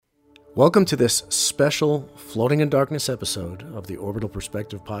Welcome to this special Floating in Darkness episode of the Orbital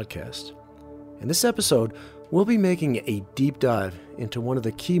Perspective podcast. In this episode, we'll be making a deep dive into one of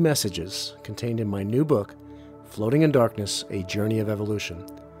the key messages contained in my new book, Floating in Darkness, A Journey of Evolution.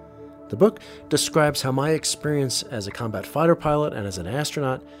 The book describes how my experience as a combat fighter pilot and as an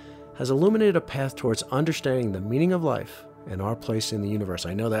astronaut has illuminated a path towards understanding the meaning of life and our place in the universe.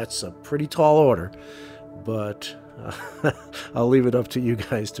 I know that's a pretty tall order, but I'll leave it up to you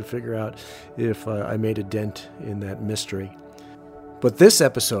guys to figure out if I made a dent in that mystery. But this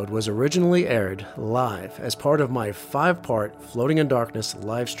episode was originally aired live as part of my 5-part Floating in Darkness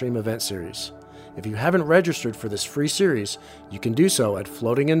live stream event series. If you haven't registered for this free series, you can do so at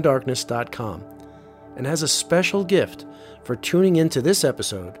floatingindarkness.com. And as a special gift for tuning into this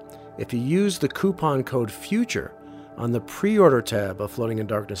episode, if you use the coupon code FUTURE on the pre-order tab of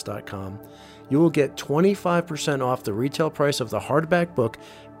floatingindarkness.com, you will get 25% off the retail price of the hardback book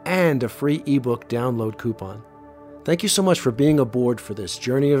and a free ebook download coupon. Thank you so much for being aboard for this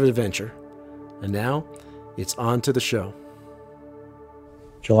journey of adventure. And now, it's on to the show.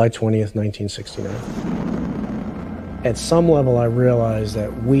 July 20th, 1969. At some level, I realized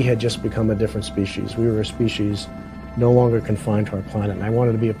that we had just become a different species. We were a species no longer confined to our planet, and I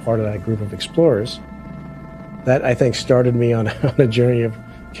wanted to be a part of that group of explorers. That, I think, started me on a journey of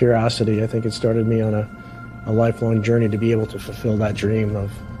curiosity. I think it started me on a lifelong journey to be able to fulfill that dream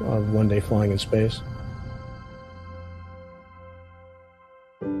of one day flying in space.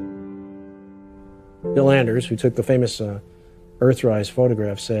 Bill Anders, who took the famous Earthrise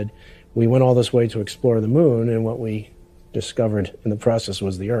photograph, said, "We went all this way to explore the moon, and what we discovered in the process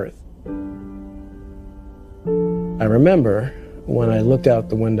was the Earth." I remember when I looked out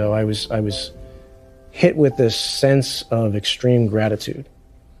the window, I was hit with this sense of extreme gratitude.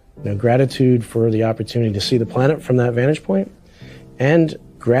 Gratitude for the opportunity to see the planet from that vantage point, and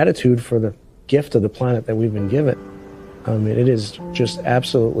gratitude for the gift of the planet that we've been given. It is just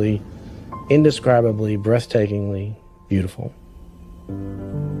absolutely, indescribably, breathtakingly beautiful.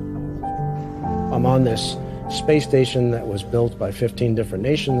 I'm on this space station that was built by 15 different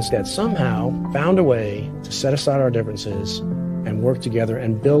nations that somehow found a way to set aside our differences and work together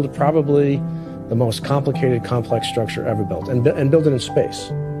and build probably the most complicated, complex structure ever built, and build it in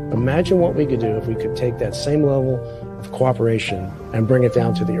space. Imagine what we could do if we could take that same level of cooperation and bring it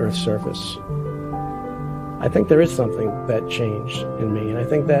down to the Earth's surface. I think there is something that changed in me, and I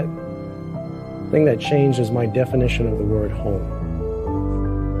think that thing that changed is my definition of the word home.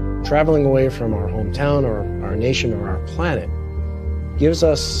 Traveling away from our hometown or our nation or our planet gives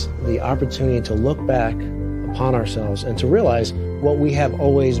us the opportunity to look back upon ourselves and to realize what we have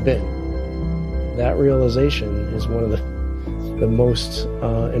always been. That realization is one of the most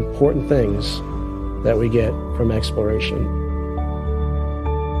important things that we get from exploration.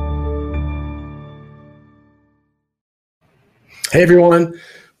 Hey everyone,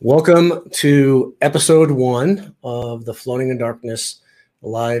 welcome to episode 1 of the Floating in Darkness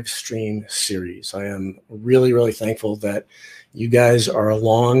live stream series. I am really, really thankful that you guys are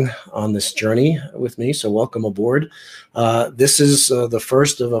along on this journey with me, so welcome aboard. This is the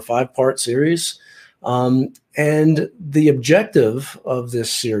first of a 5-part series. And the objective of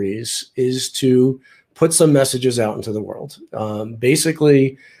this series is to put some messages out into the world.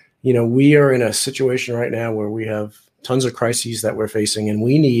 Basically, we are in a situation right now where we have tons of crises that we're facing, and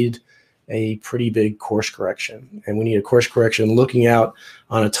we need a pretty big course correction. And we need a course correction looking out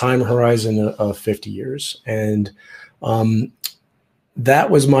on a time horizon of 50 years. And that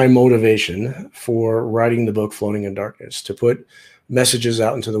was my motivation for writing the book Floating in Darkness, to put messages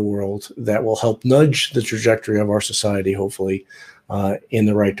out into the world that will help nudge the trajectory of our society, hopefully, in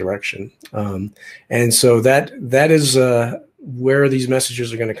the right direction. And so that is where these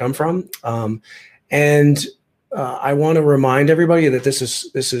messages are going to come from. And I want to remind everybody that this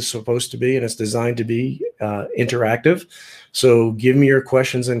is supposed to be, and it's designed to be, interactive. So give me your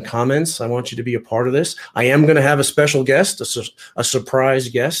questions and comments. I want you to be a part of this. I am going to have a special guest, a surprise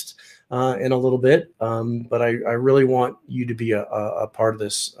guest, in a little bit, but I really want you to be a part of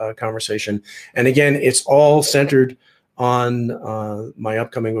this conversation. And again, it's all centered on my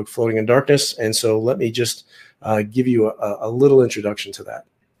upcoming book, Floating in Darkness. And so let me just give you a little introduction to that.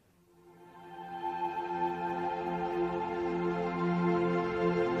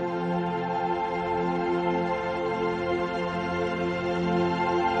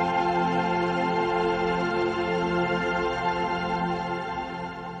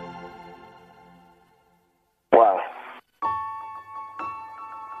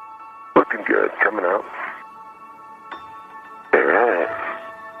 Looking good, coming up. All right.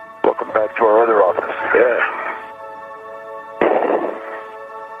 Welcome back to our other office. Yeah.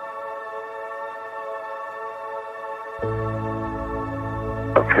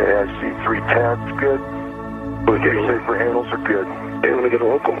 Okay, I see 3 tabs. Good. Okay, safer handles are good. Hey, let me get a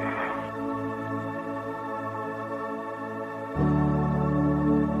local.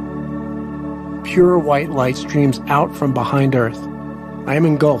 Pure white light streams out from behind Earth. I am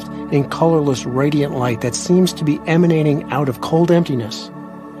engulfed in colorless, radiant light that seems to be emanating out of cold emptiness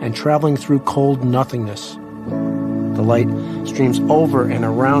and traveling through cold nothingness. The light streams over and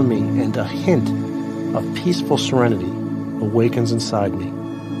around me, and a hint of peaceful serenity awakens inside me.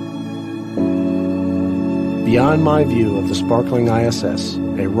 Beyond my view of the sparkling ISS,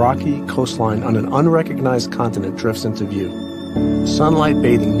 a rocky coastline on an unrecognized continent drifts into view. Sunlight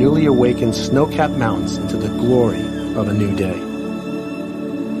bathing newly awakened snow-capped mountains into the glory of a new day.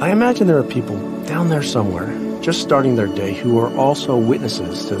 I imagine there are people down there somewhere, just starting their day, who are also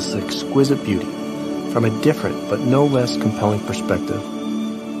witnesses to this exquisite beauty from a different but no less compelling perspective.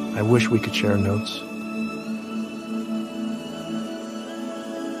 I wish we could share notes.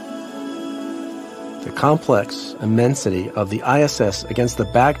 The complex immensity of the ISS against the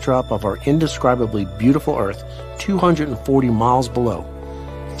backdrop of our indescribably beautiful Earth, 240 miles below,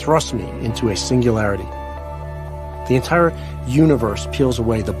 thrusts me into a singularity. The entire universe peels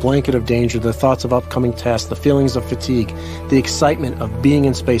away, the blanket of danger, the thoughts of upcoming tests, the feelings of fatigue, the excitement of being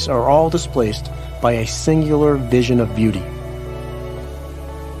in space are all displaced by a singular vision of beauty.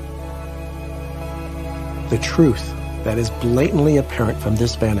 The truth that is blatantly apparent from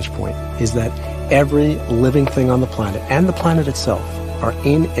this vantage point is that every living thing on the planet and the planet itself are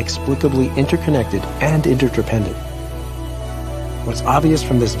inexplicably interconnected and interdependent. What's obvious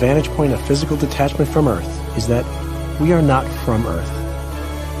from this vantage point of physical detachment from Earth is that we are not from Earth.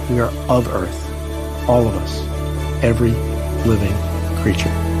 We are of Earth. All of us. Every living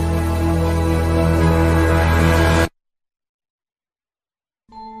creature.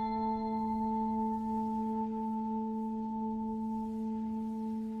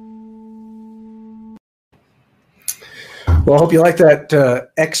 Well, I hope you like that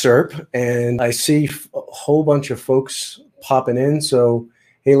excerpt, and I see a whole bunch of folks popping in. So,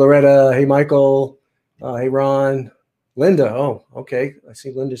 hey, Loretta, hey, Michael, hey, Ron, Linda. Oh, okay. I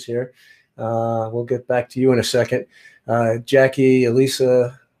see Linda's here. We'll get back to you in a second. Jackie,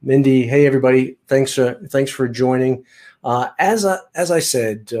 Elisa, Mindy. Hey, everybody. Thanks for joining. As I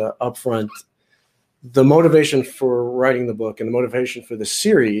said up front, the motivation for writing the book and the motivation for the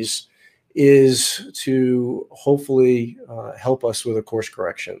series is to hopefully help us with a course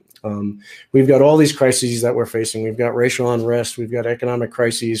correction. We've got all these crises that we're facing. We've got racial unrest. We've got economic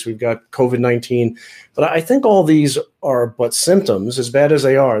crises. We've got COVID-19. But I think all these are but symptoms, as bad as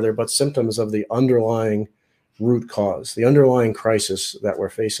they are, they're but symptoms of the underlying root cause, the underlying crisis that we're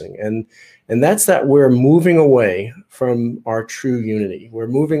facing. And that's that we're moving away from our true unity. We're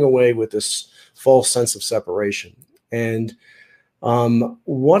moving away with this false sense of separation. And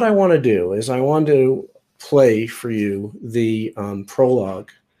what I want to do is I want to play for you the prologue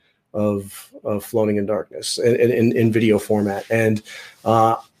of Floating in Darkness in video format. And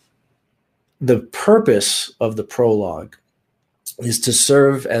the purpose of the prologue is to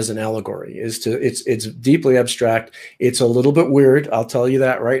serve as an allegory. It's deeply abstract. It's a little bit weird. I'll tell you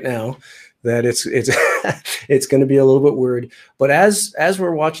that right now, that it's it's going to be a little bit weird. But as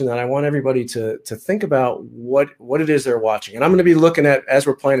we're watching that, I want everybody to think about what it is they're watching. And I'm going to be looking at, as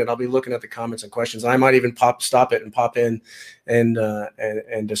we're playing it, I'll be looking at the comments and questions. I might even stop it and pop in and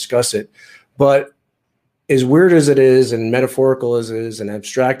discuss it. But as weird as it is, and metaphorical as it is, and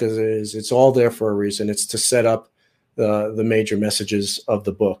abstract as it is, it's all there for a reason. It's to set up the major messages of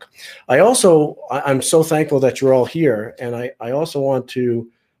the book. I'm so thankful that you're all here, and I also want to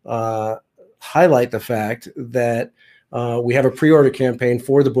highlight the fact that we have a pre-order campaign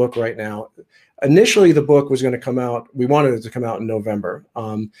for the book right now. Initially, the book was going to come out. We wanted it to come out in November,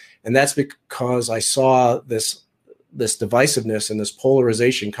 and that's because I saw this divisiveness and this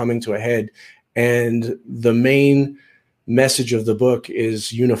polarization coming to a head. And the main message of the book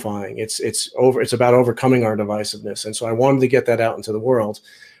is unifying. It's about overcoming our divisiveness, and so I wanted to get that out into the world,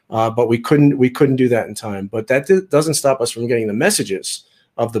 but we couldn't do that in time. But that doesn't stop us from getting the messages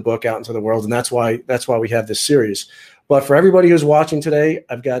of the book out into the world, and that's why we have this series. But for everybody who's watching today,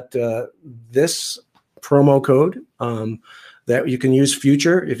 I've got this promo code that you can use,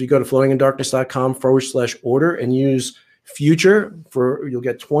 future. If you go to floatingindarkness.com/order and use future, you'll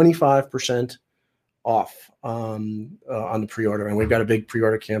get 25% off on the pre-order. And we've got a big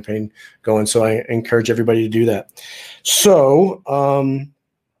pre-order campaign going, so I encourage everybody to do that. So I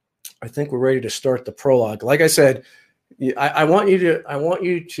think we're ready to start the prologue. Like I said, I want you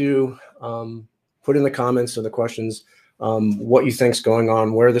to put in the comments or the questions what you think's going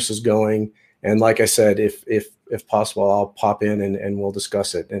on, where this is going, And like I said, if possible, I'll pop in and we'll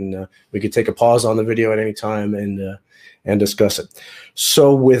discuss it. And we could take a pause on the video at any time and discuss it.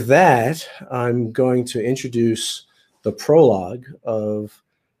 So with that, I'm going to introduce the prologue of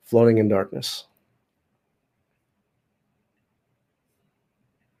Floating in Darkness.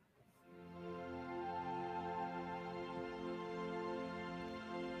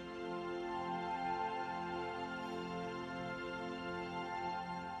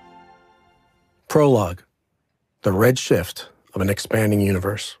 Prologue, the red shift of an expanding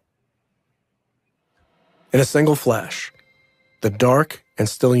universe. In a single flash, the dark and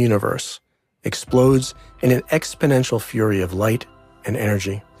still universe explodes in an exponential fury of light and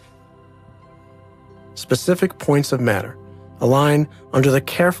energy. Specific points of matter align under the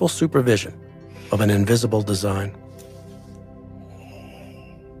careful supervision of an invisible design.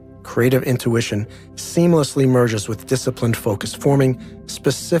 Creative intuition seamlessly merges with disciplined focus, forming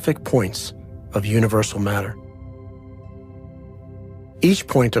specific points of universal matter. Each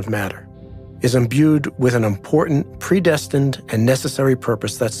point of matter is imbued with an important, predestined, and necessary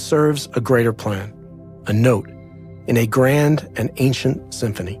purpose that serves a greater plan, a note in a grand and ancient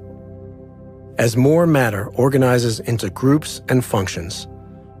symphony. As more matter organizes into groups and functions,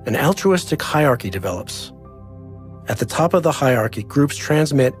 an altruistic hierarchy develops. At the top of the hierarchy, groups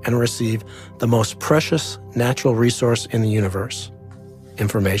transmit and receive the most precious natural resource in the universe: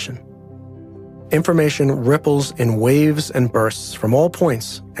 information. Information ripples in waves and bursts from all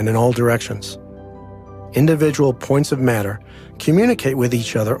points and in all directions. Individual points of matter communicate with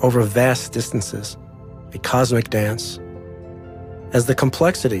each other over vast distances, a cosmic dance. As the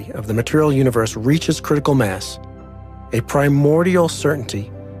complexity of the material universe reaches critical mass, a primordial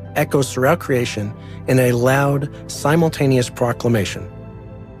certainty echoes throughout creation in a loud, simultaneous proclamation: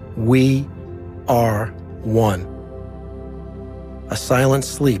 we are one. A silent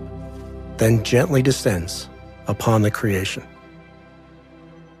sleep then gently descends upon the creation.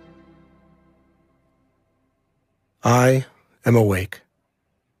 I am awake.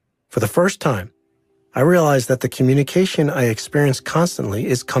 For the first time, I realize that the communication I experience constantly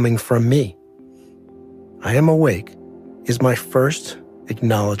is coming from me. I am awake is my first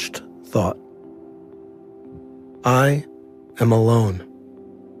acknowledged thought. I am alone.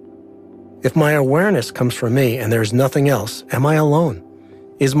 If my awareness comes from me and there is nothing else, am I alone?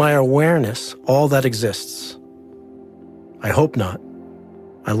 Is my awareness all that exists? I hope not.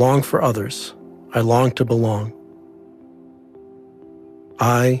 I long for others. I long to belong.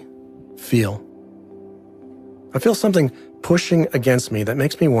 I feel. I feel something pushing against me that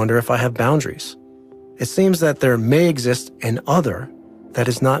makes me wonder if I have boundaries. It seems that there may exist an other that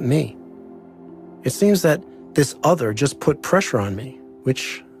is not me. It seems that this other just put pressure on me,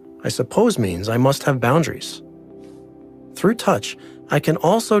 which I suppose means I must have boundaries. Through touch, I can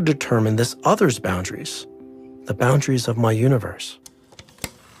also determine this other's boundaries, the boundaries of my universe.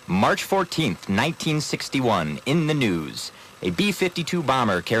 March 14th, 1961, in the news. A B-52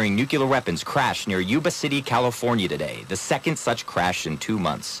 bomber carrying nuclear weapons crashed near Yuba City, California today, the second such crash in 2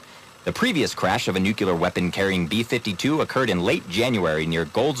 months. The previous crash of a nuclear weapon-carrying B-52 occurred in late January near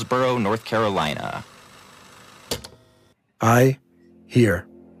Goldsboro, North Carolina. I hear.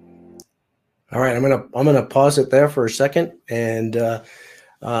 All right, I'm gonna pause it there for a second, and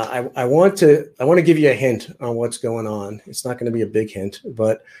I want to give you a hint on what's going on. It's not going to be a big hint,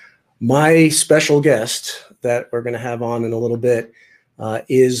 but my special guest that we're going to have on in a little bit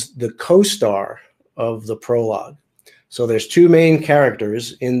is the co-star of the prologue. So there's two main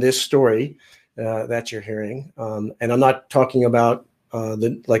characters in this story that you're hearing, and I'm not talking about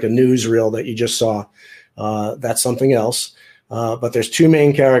like a newsreel that you just saw. That's something else. But there's two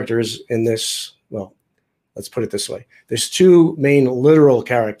main characters in this. Well, let's put it this way. There's two main literal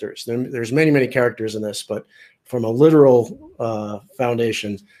characters. There's many, many characters in this, but from a literal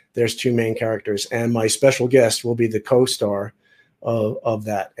foundation, there's two main characters. And my special guest will be the co-star of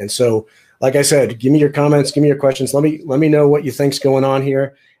that. And so, like I said, give me your comments, give me your questions. Let me know what you think's going on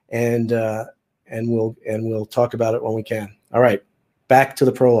here, and we'll talk about it when we can. All right, back to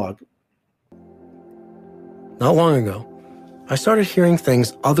the prologue. Not long ago, I started hearing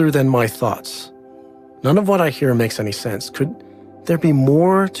things other than my thoughts. None of what I hear makes any sense. Could there be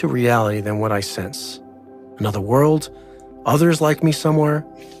more to reality than what I sense? Another world? Others like me somewhere?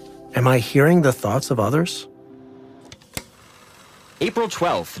 Am I hearing the thoughts of others? April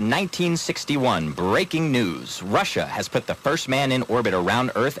 12th, 1961, breaking news. Russia has put the first man in orbit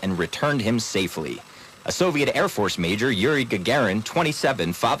around Earth and returned him safely. A Soviet Air Force major, Yuri Gagarin,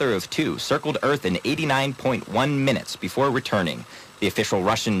 27, father of two, circled Earth in 89.1 minutes before returning. The official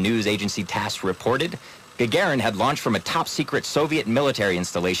Russian news agency TASS reported, Gagarin had launched from a top-secret Soviet military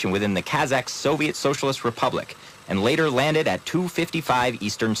installation within the Kazakh Soviet Socialist Republic and later landed at 2:55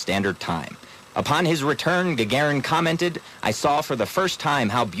 Eastern Standard Time. Upon his return, Gagarin commented, "I saw for the first time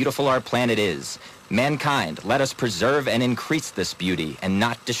how beautiful our planet is. Mankind, let us preserve and increase this beauty and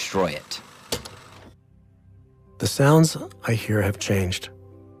not destroy it." The sounds I hear have changed.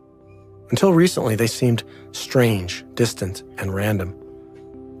 Until recently, they seemed strange, distant, and random.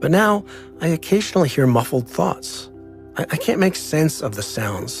 But now, I occasionally hear muffled thoughts. I can't make sense of the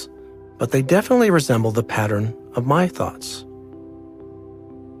sounds, but they definitely resemble the pattern of my thoughts.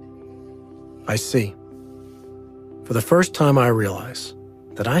 I see. For the first time, I realize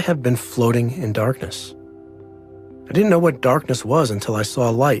that I have been floating in darkness. I didn't know what darkness was until I saw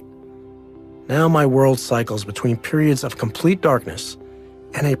light. Now my world cycles between periods of complete darkness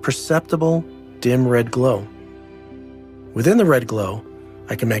and a perceptible, dim red glow. Within the red glow,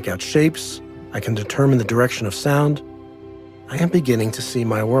 I can make out shapes, I can determine the direction of sound. I am beginning to see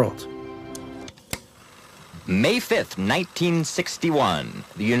my world. May 5th, 1961,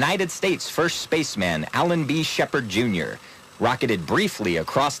 the United States first spaceman, Alan B. Shepard Jr., rocketed briefly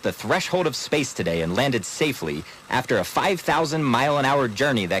across the threshold of space today and landed safely after a 5,000-mile-an-hour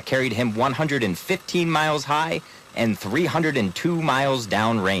journey that carried him 115 miles high and 302 miles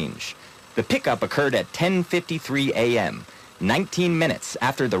downrange. The pickup occurred at 10:53 a.m., 19 minutes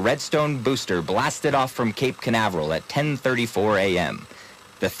after the Redstone booster blasted off from Cape Canaveral at 10:34 a.m.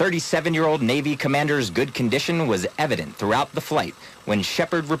 The 37-year-old Navy commander's good condition was evident throughout the flight when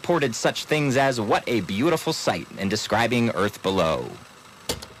Shepard reported such things as "what a beautiful sight" in describing Earth below.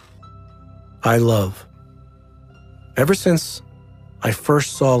 I love. Ever since I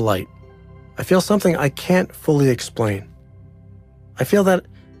first saw light, I feel something I can't fully explain. I feel that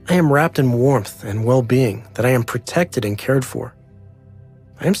I am wrapped in warmth and well-being, that I am protected and cared for.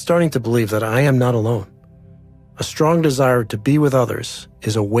 I am starting to believe that I am not alone. A strong desire to be with others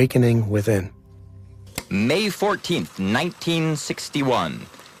is awakening within. May 14th, 1961.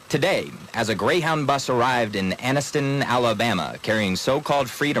 Today, as a Greyhound bus arrived in Anniston, Alabama, carrying so-called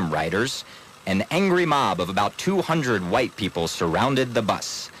Freedom Riders, an angry mob of about 200 white people surrounded the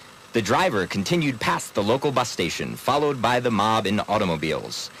bus. The driver continued past the local bus station, followed by the mob in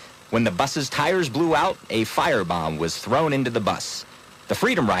automobiles. When the bus's tires blew out, a firebomb was thrown into the bus. The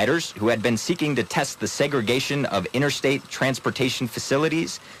Freedom Riders, who had been seeking to test the segregation of interstate transportation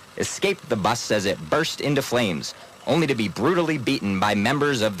facilities, escaped the bus as it burst into flames, only to be brutally beaten by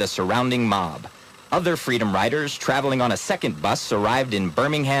members of the surrounding mob. Other Freedom Riders traveling on a second bus arrived in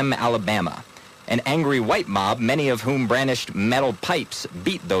Birmingham, Alabama. An angry white mob, many of whom brandished metal pipes,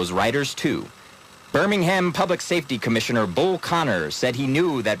 beat those riders too. Birmingham Public Safety Commissioner Bull Connor said he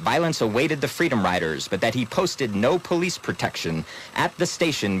knew that violence awaited the Freedom Riders, but that he posted no police protection at the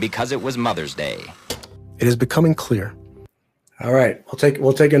station because it was Mother's Day. It is becoming clear. All right,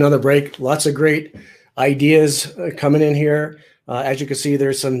 we'll take another break. Lots of great ideas coming in here. As you can see,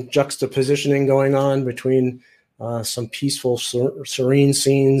 there's some juxtapositioning going on between some peaceful, serene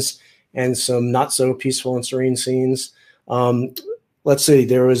scenes and some not so peaceful and serene scenes. Let's see.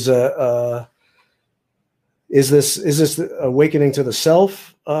 There was is this awakening to the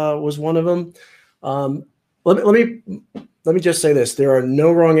self? Was one of them. Let me just say this: there are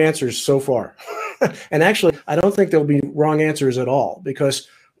no wrong answers so far, and actually, I don't think there'll be wrong answers at all, because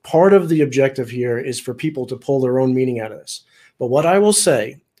part of the objective here is for people to pull their own meaning out of this. But what I will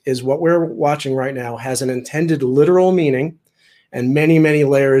say is, what we're watching right now has an intended literal meaning and many, many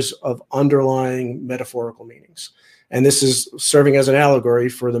layers of underlying metaphorical meanings. And this is serving as an allegory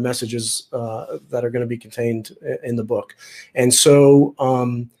for the messages that are going to be contained in the book. And so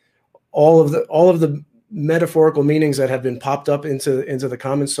all of the metaphorical meanings that have been popped up into the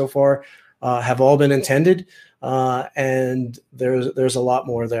comments so far have all been intended, and there's a lot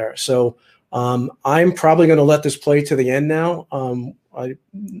more there. So I'm probably going to let this play to the end now. I'm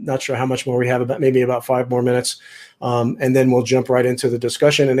not sure how much more we have, maybe about 5 more minutes. And then we'll jump right into the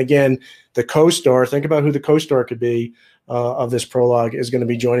discussion. And again, the co-star, think about who the co-star could be of this prologue, is going to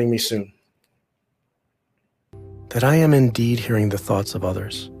be joining me soon. That I am indeed hearing the thoughts of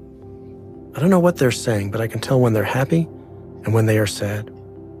others. I don't know what they're saying, but I can tell when they're happy and when they are sad.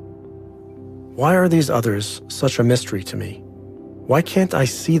 Why are these others such a mystery to me? Why can't I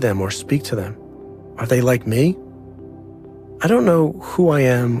see them or speak to them? Are they like me? I don't know who I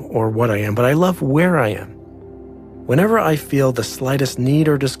am or what I am, but I love where I am. Whenever I feel the slightest need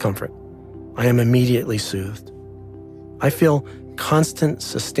or discomfort, I am immediately soothed. I feel constant,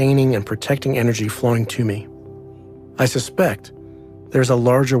 sustaining, and protecting energy flowing to me. I suspect there's a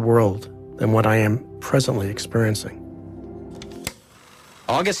larger world than what I am presently experiencing.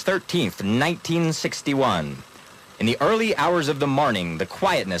 August 13th, 1961. In the early hours of the morning, the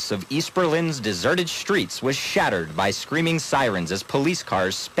quietness of East Berlin's deserted streets was shattered by screaming sirens as police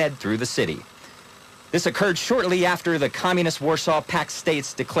cars sped through the city. This occurred shortly after the Communist Warsaw Pact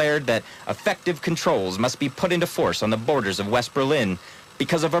states declared that effective controls must be put into force on the borders of West Berlin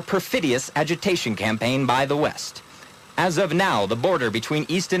because of a perfidious agitation campaign by the West. As of now, the border between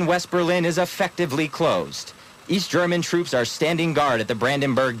East and West Berlin is effectively closed. East German troops are standing guard at the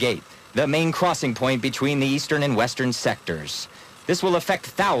Brandenburg Gate, the main crossing point between the eastern and western sectors. This will affect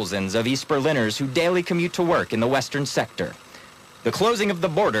thousands of East Berliners who daily commute to work in the western sector. The closing of the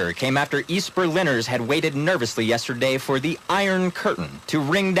border came after East Berliners had waited nervously yesterday for the Iron Curtain to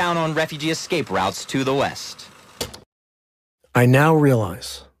ring down on refugee escape routes to the west. I now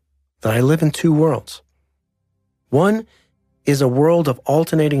realize that I live in two worlds. One is a world of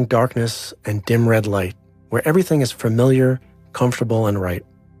alternating darkness and dim red light, where everything is familiar, comfortable, and right.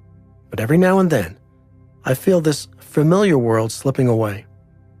 But every now and then, I feel this familiar world slipping away.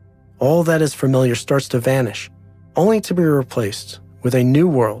 All that is familiar starts to vanish, only to be replaced with a new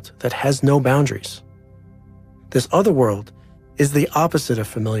world that has no boundaries. This other world is the opposite of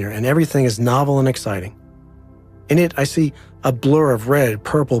familiar, and everything is novel and exciting. In it, I see a blur of red,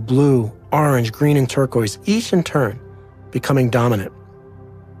 purple, blue, orange, green, and turquoise, each in turn becoming dominant.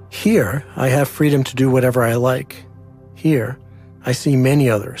 Here, I have freedom to do whatever I like. Here, I see many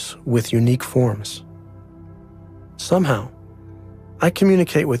others with unique forms. Somehow, I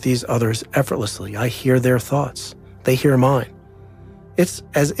communicate with these others effortlessly. I hear their thoughts. They hear mine. It's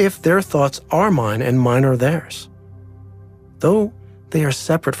as if their thoughts are mine and mine are theirs. Though they are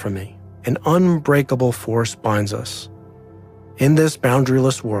separate from me, an unbreakable force binds us. In this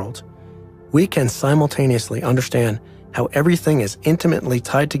boundaryless world, we can simultaneously understand how everything is intimately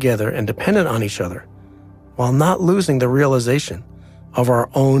tied together and dependent on each other, while not losing the realization of our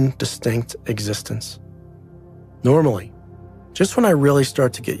own distinct existence. Normally, just when I really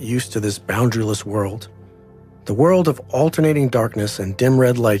start to get used to this boundaryless world, the world of alternating darkness and dim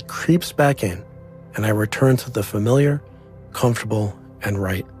red light creeps back in, and I return to the familiar, comfortable, and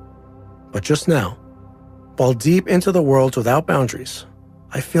right. But just now, while deep into the world without boundaries,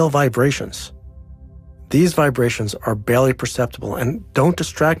 I feel vibrations. These vibrations are barely perceptible and don't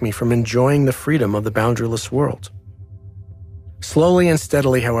distract me from enjoying the freedom of the boundaryless world. Slowly and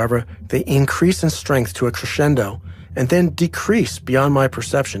steadily, however, they increase in strength to a crescendo and then decrease beyond my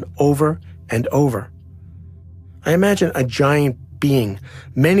perception over and over. I imagine a giant being,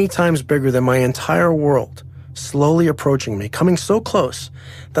 many times bigger than my entire world, slowly approaching me, coming so close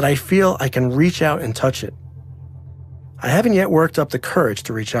that I feel I can reach out and touch it. I haven't yet worked up the courage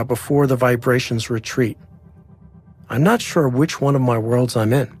to reach out before the vibrations retreat. I'm not sure which one of my worlds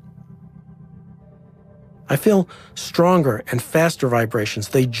I'm in. I feel stronger and faster vibrations.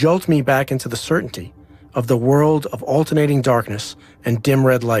 They jolt me back into the certainty of the world of alternating darkness and dim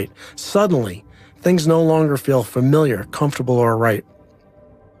red light. Suddenly, things no longer feel familiar, comfortable, or right.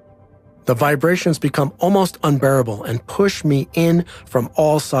 The vibrations become almost unbearable and push me in from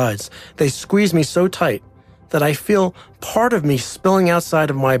all sides. They squeeze me so tight that I feel part of me spilling outside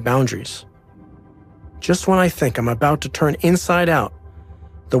of my boundaries. Just when I think I'm about to turn inside out,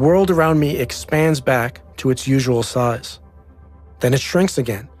 the world around me expands back to its usual size. Then it shrinks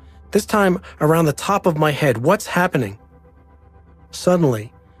again, this time around the top of my head. What's happening?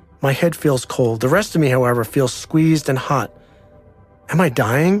 Suddenly, my head feels cold. The rest of me, however, feels squeezed and hot. Am I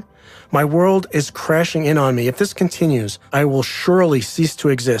dying? My world is crashing in on me. If this continues, I will surely cease to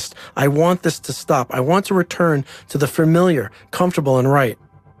exist. I want this to stop. I want to return to the familiar, comfortable, and right.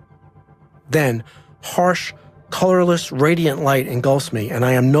 Then, harsh, colorless, radiant light engulfs me, and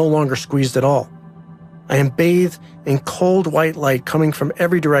I am no longer squeezed at all. I am bathed in cold white light coming from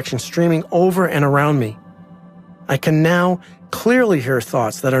every direction, streaming over and around me. I can now clearly hear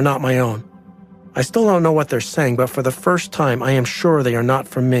thoughts that are not my own. I still don't know what they're saying, but for the first time, I am sure they are not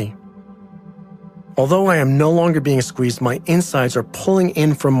from me. Although I am no longer being squeezed, my insides are pulling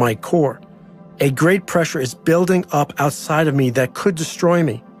in from my core. A great pressure is building up outside of me that could destroy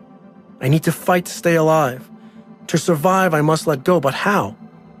me. I need to fight to stay alive. To survive, I must let go, but how?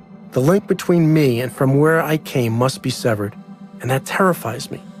 The link between me and from where I came must be severed, and that terrifies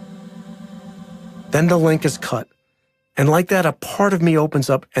me. Then the link is cut, and like that, a part of me opens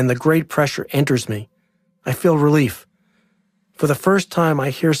up and the great pressure enters me. I feel relief. For the first time, I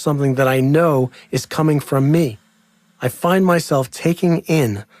hear something that I know is coming from me. I find myself taking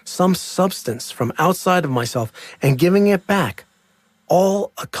in some substance from outside of myself and giving it back,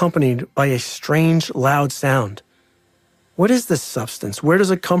 all accompanied by a strange, loud sound. What is this substance? Where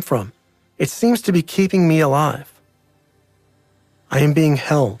does it come from? It seems to be keeping me alive. I am being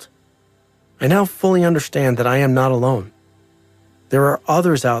held. I now fully understand that I am not alone. There are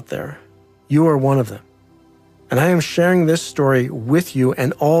others out there. You are one of them. And I am sharing this story with you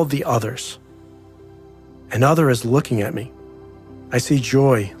and all the others. Another is looking at me. I see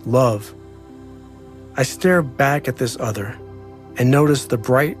joy, love. I stare back at this other and notice the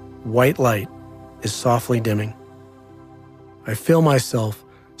bright white light is softly dimming. I feel myself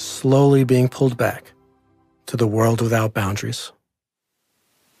slowly being pulled back to the world without boundaries.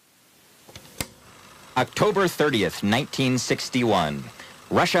 October 30th, 1961.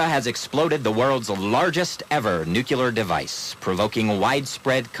 Russia has exploded the world's largest ever nuclear device, provoking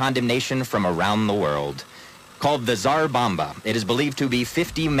widespread condemnation from around the world. Called the Tsar Bomba, it is believed to be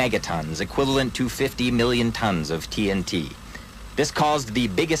 50 megatons, equivalent to 50 million tons of TNT. This caused the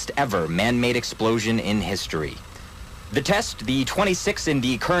biggest ever man-made explosion in history. The test, the 26th in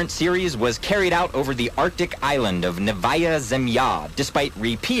the current series, was carried out over the Arctic island of Novaya Zemlya, despite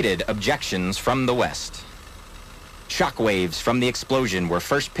repeated objections from the West. Shockwaves from the explosion were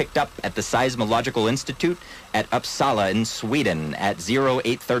first picked up at the Seismological Institute at Uppsala in Sweden at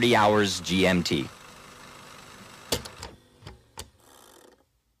 0830 hours GMT.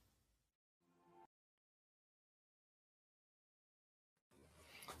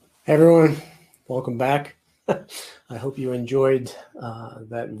 Hey everyone, welcome back. I hope you enjoyed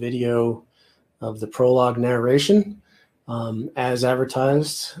that video of the prologue narration. As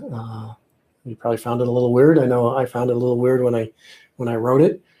advertised, you probably found it a little weird. I know I found it a little weird when I wrote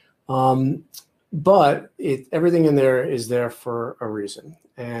it, but everything in there is there for a reason.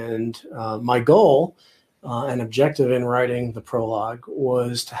 And my goal and objective in writing the prologue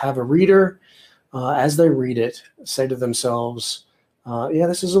was to have a reader, as they read it, say to themselves, yeah,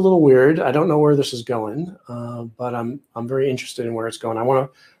 this is a little weird. I don't know where this is going, but I'm very interested in where it's going. I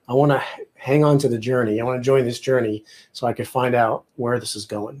want to hang on to the journey. I want to join this journey so I could find out where this is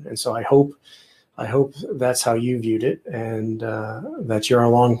going. And so I hope that's how you viewed it, and that you're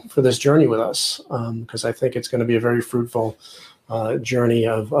along for this journey with us, because I think it's going to be a very fruitful journey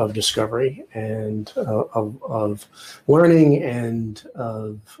of discovery and of learning and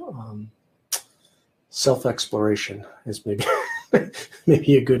of self-exploration is maybe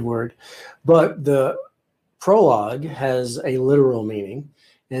maybe a good word. But the prologue has a literal meaning,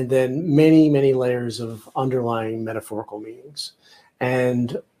 and then many, many layers of underlying metaphorical meanings.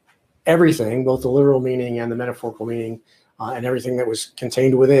 And everything, both the literal meaning and the metaphorical meaning, and everything that was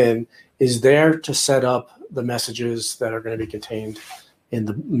contained within, is there to set up the messages that are going to be contained in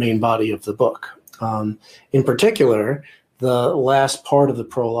the main body of the book. In particular, the last part of the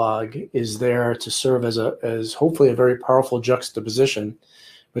prologue is there to serve as hopefully a very powerful juxtaposition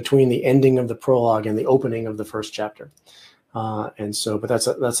between the ending of the prologue and the opening of the first chapter. And so, but that's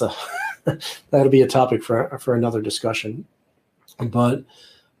a that'll be a topic for another discussion. But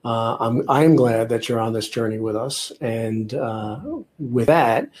I am glad that you're on this journey with us. And with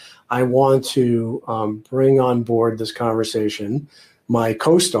that, I want to bring on board this conversation my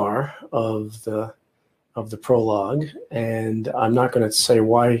co-star of the prologue, and I'm not going to say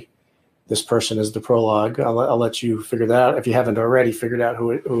why this person is the prologue. I'll let you figure that out if you haven't already figured out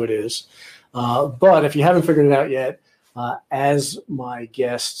who it is. But if you haven't figured it out yet, as my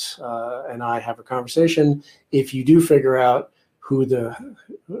guest and I have a conversation, if you do figure out who the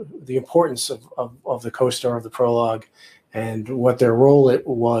importance of the co-star of the prologue and what their role it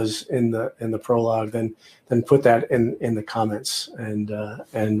was in the prologue, then put that in the comments, and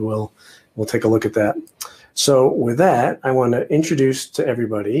we'll take a look at that. So with that, I want to introduce to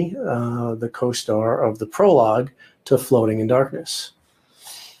everybody the co-star of the prologue to Floating in Darkness.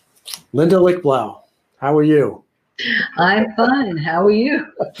 Linda Lichtblau, how are you? I'm fine. How are you?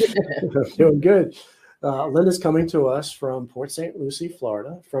 Doing good. Linda's coming to us from Port St. Lucie,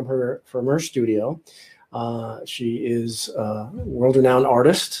 Florida, from her studio. She is a world-renowned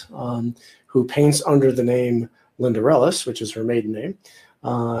artist who paints under the name Linda Rellis, which is her maiden name.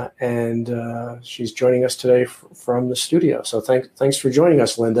 And she's joining us today from the studio. So thanks for joining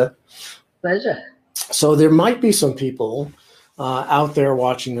us, Linda. Pleasure. So there might be some people out there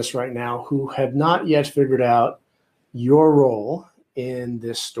watching this right now who have not yet figured out your role in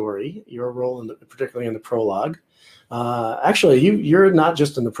this story, your role particularly in the prologue. Actually, you're not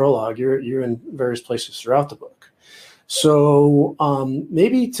just in the prologue, you're in various places throughout the book. So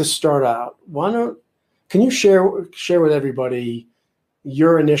maybe to start out, can you share with everybody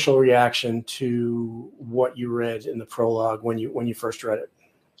your initial reaction to what you read in the prologue when you first read it?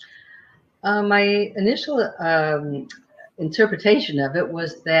 My initial interpretation of it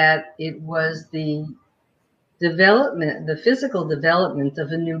was that it was the physical development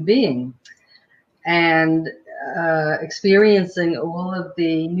of a new being. And experiencing all of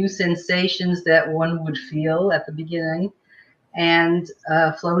the new sensations that one would feel at the beginning, and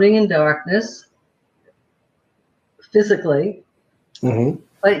floating in darkness physically,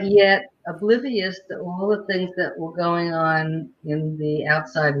 but yet oblivious to all the things that were going on in the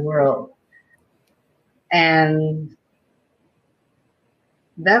outside world. And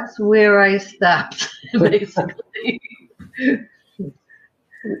that's where I stopped, basically.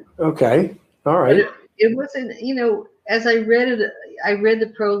 Okay. All right. But it wasn't, as I read it, I read the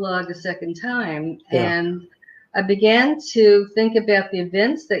prologue a second time, and I began to think about the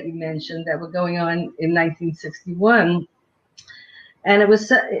events that you mentioned that were going on in 1961. And it was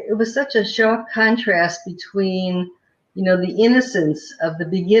such a sharp contrast between, the innocence of the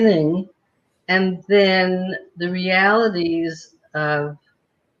beginning and then the realities of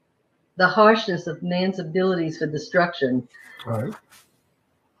the harshness of man's abilities for destruction. All right.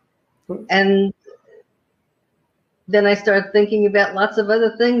 And then I started thinking about lots of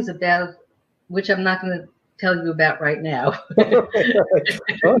other things about which I'm not going to tell you about right now. All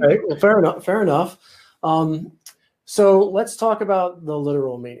right. Well, fair enough. Fair enough. So let's talk about the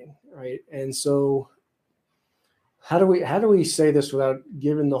literal meaning, right? And so how do we say this without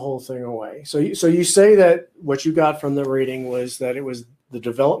giving the whole thing away? So you say that what you got from the reading was that it was the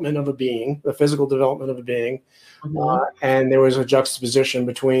development of a being, the physical development of a being, and there was a juxtaposition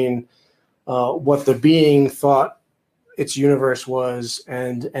between what the being thought its universe was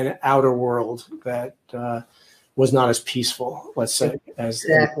and an outer world that was not as peaceful, let's say, as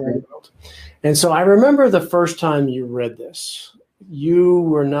the world. And so I remember the first time you read this, you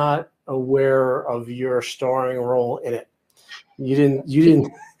were not aware of your starring role in it. You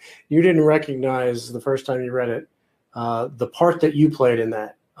didn't recognize the first time you read it the part that you played in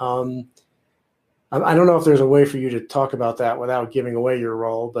that. I don't know if there's a way for you to talk about that without giving away your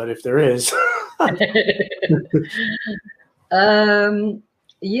role, but if there is.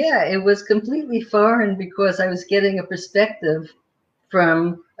 Yeah, it was completely foreign because I was getting a perspective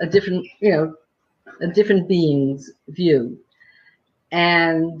from a different being's view.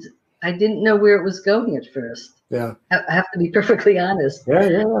 And I didn't know where it was going at first. Yeah. I have to be perfectly honest.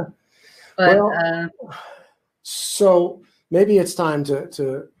 Yeah. But so maybe it's time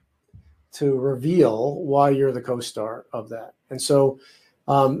to reveal why you're the co-star of that. And so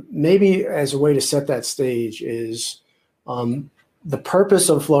maybe as a way to set that stage is the purpose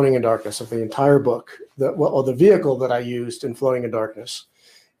of Floating in Darkness, of the entire book, the vehicle that I used in Floating in Darkness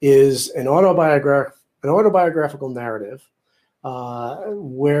is an autobiographical narrative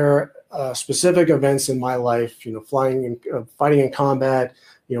where specific events in my life, fighting in combat,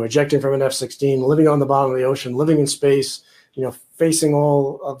 ejecting from an F-16, living on the bottom of the ocean, living in space, facing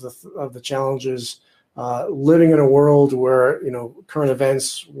all of the challenges, living in a world where current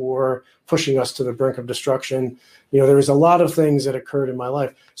events were pushing us to the brink of destruction. There was a lot of things that occurred in my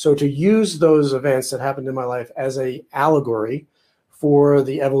life. So to use those events that happened in my life as a allegory for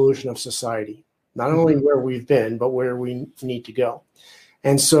the evolution of society, not only where we've been, but where we need to go.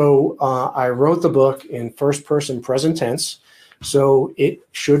 And so I wrote the book in first person present tense. So it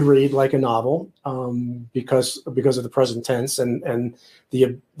should read like a novel because of the present tense and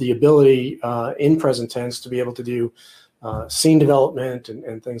the ability in present tense to be able to do scene development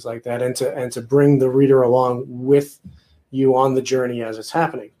and things like that, and to bring the reader along with you on the journey as it's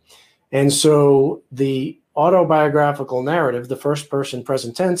happening. And so the autobiographical narrative, the first person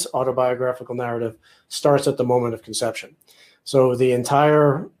present tense autobiographical narrative, starts at the moment of conception. So the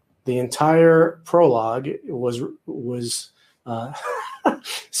entire prologue was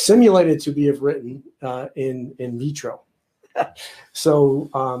simulated to be written in vitro. So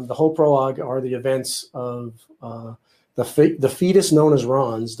the whole prologue are the events of the fetus known as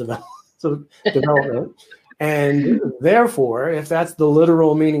Ron's development. And therefore, if that's the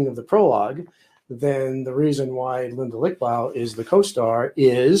literal meaning of the prologue, then the reason why Linda Lichtblau is the co-star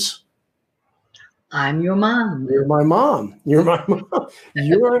is... I'm your mom. You're my mom. You're my mom.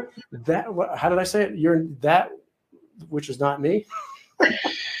 You're that... How did I say it? You're that which is not me. Now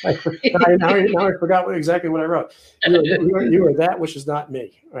I forgot exactly what I wrote. You are that which is not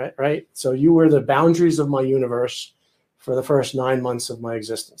me, right? So you were the boundaries of my universe for the first 9 months of my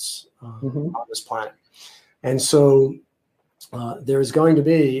existence on this planet. And so there's going to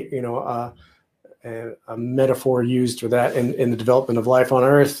be, a metaphor used for that in the development of life on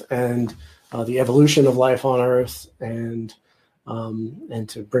Earth and the evolution of life on Earth, and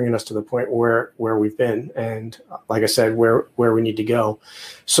to bringing us to the point where we've been, and like I said, where we need to go.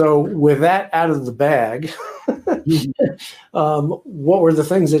 So with that out of the bag, what were the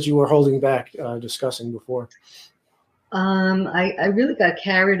things that you were holding back discussing before? I really got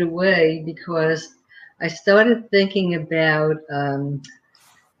carried away because I started thinking about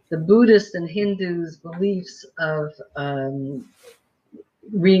the Buddhist and Hindus' beliefs of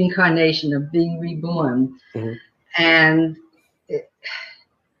reincarnation, of being reborn. Mm-hmm. And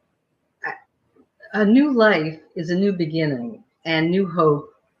a new life is a new beginning and new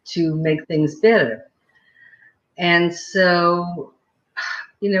hope to make things better. And so,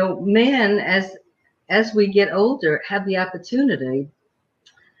 man, as we get older, have the opportunity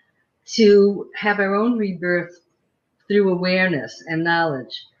to have our own rebirth through awareness and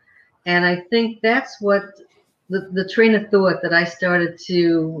knowledge. And I think that's what the train of thought that I started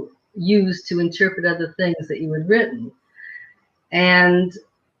to use to interpret other things that you had written. And,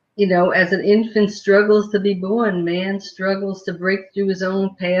 as an infant struggles to be born, man struggles to break through his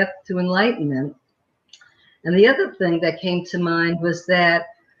own path to enlightenment. And the other thing that came to mind was that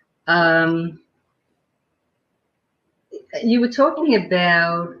you were talking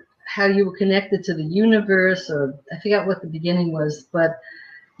about how you were connected to the universe, or I forgot what the beginning was, but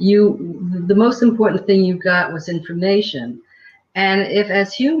the most important thing you got was information. And if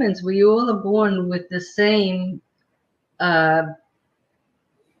as humans, we all are born with the same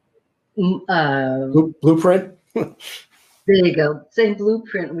blueprint. There you go, same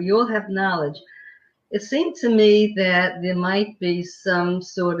blueprint. We all have knowledge. It seemed to me that there might be some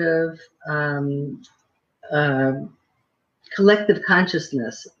sort of collective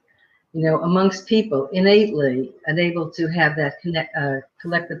consciousness, amongst people, innately unable to have that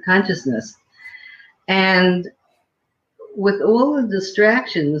collective consciousness. And with all the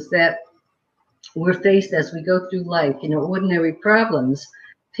distractions that we're faced as we go through life, ordinary problems,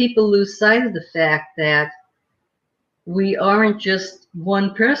 people lose sight of the fact that we aren't just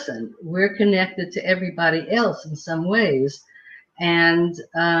one person. We're connected to everybody else in some ways. And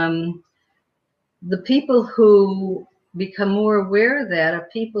the people who become more aware of that are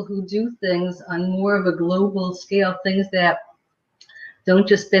people who do things on more of a global scale, things that don't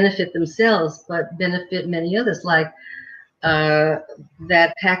just benefit themselves, but benefit many others, like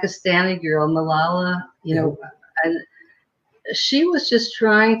that Pakistani girl, Malala, and she was just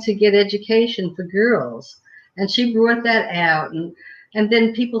trying to get education for girls. And she brought that out. And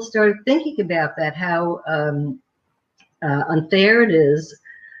then people started thinking about that, how unfair it is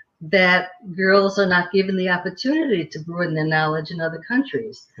that girls are not given the opportunity to broaden their knowledge in other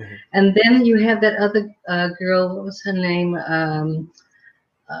countries. Mm-hmm. And then you have that other girl, what was her name?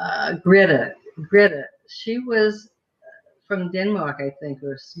 Greta. She was from Denmark, I think,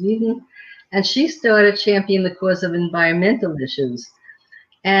 or Sweden. And she started championing the cause of environmental issues.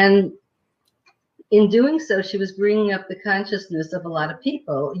 And in doing so, she was bringing up the consciousness of a lot of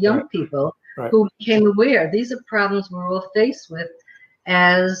people, young people, who became aware. These are problems we're all faced with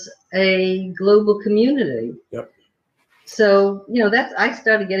as a global community. Yep. So, I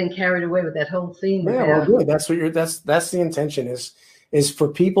started getting carried away with that whole theme. Yeah, well, good. That's what that's the intention is for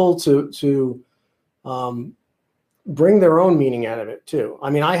people to bring their own meaning out of it too.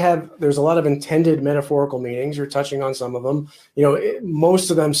 I mean, there's a lot of intended metaphorical meanings. You're touching on some of them. Most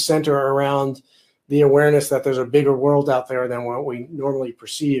of them center around the awareness that there's a bigger world out there than what we normally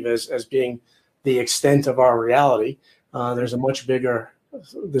perceive as being the extent of our reality. There's a much bigger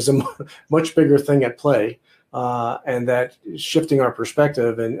thing at play, and that shifting our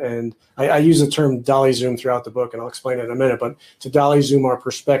perspective. And I use the term dolly zoom throughout the book, and I'll explain it in a minute. But to dolly zoom our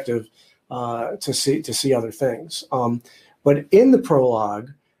perspective to see other things. But in the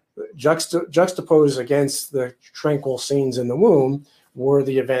prologue, juxtaposed against the tranquil scenes in the womb were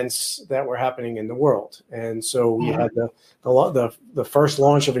the events that were happening in the world. And so we had the first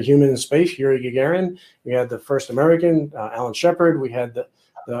launch of a human in space, Yuri Gagarin. We had the first American, Alan Shepard. We had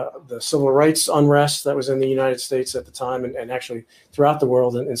the civil rights unrest that was in the United States at the time, and actually throughout the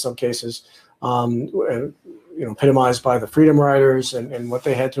world in some cases, epitomized by the Freedom Riders and what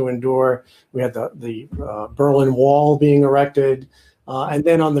they had to endure. We had the Berlin Wall being erected. And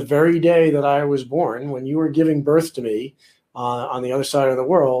then on the very day that I was born, when you were giving birth to me, on the other side of the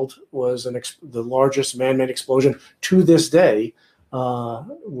world was the largest man-made explosion to this day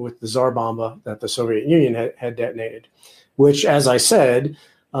with the Tsar Bomba that the Soviet Union had detonated, which, as I said,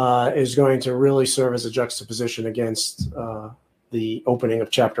 is going to really serve as a juxtaposition against the opening of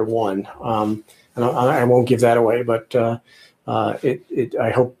Chapter 1. And I won't give that away, but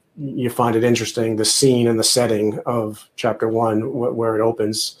I hope you find it interesting, the scene and the setting of Chapter 1, where it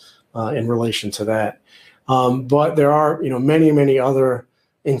opens in relation to that. But there are, many, many other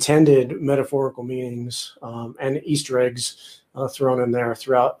intended metaphorical meanings and Easter eggs thrown in there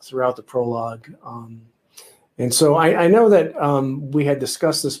throughout the prologue. And so I know that we had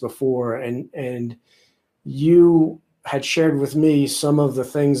discussed this before, and you had shared with me some of the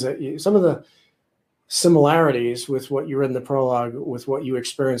things some of the similarities with what you read in the prologue with what you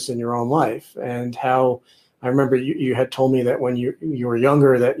experienced in your own life, and how I remember you had told me that when you were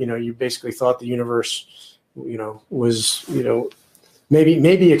younger that, you basically thought the universe, was,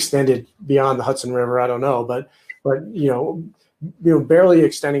 maybe extended beyond the Hudson River. I don't know, but barely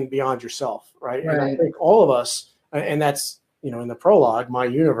extending beyond yourself. Right. And I think all of us, and that's, in the prologue, my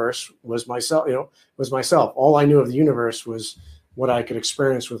universe was myself. All I knew of the universe was what I could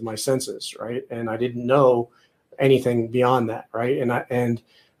experience with my senses, right? And I didn't know anything beyond that, right? And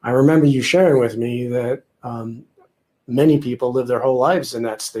I remember you sharing with me that many people live their whole lives in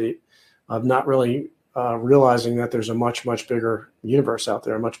that state of not really realizing that there's a much, much bigger universe out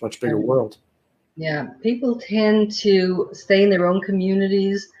there, a much, much bigger world. Yeah, people tend to stay in their own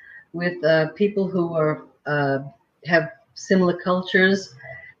communities with people who are have similar cultures,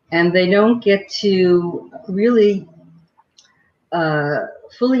 and they don't get to really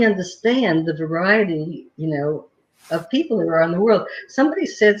fully understand the variety, of people that are in the world. Somebody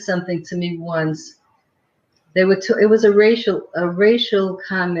said something to me once. It was a racial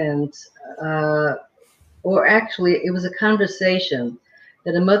comment, or actually, it was a conversation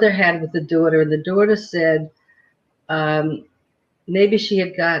that a mother had with the daughter, and the daughter said maybe she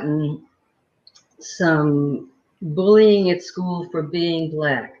had gotten some bullying at school for being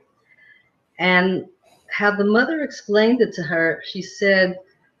Black, and how the mother explained it to her, she said,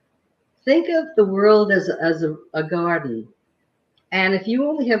 think of the world as a garden. And if you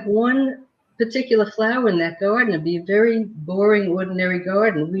only have one particular flower in that garden, it'd be a very boring, ordinary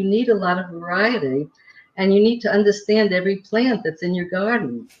garden. We need a lot of variety, and you need to understand every plant that's in your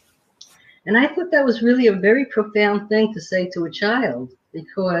garden. And I thought that was really a very profound thing to say to a child,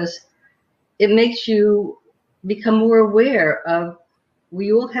 because it makes you become more aware of,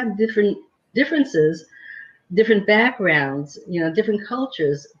 we all have differences, different backgrounds, different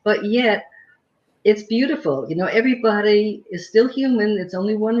cultures, but yet it's beautiful. Everybody is still human. It's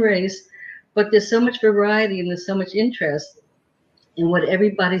only one race, but there's so much variety and there's so much interest in what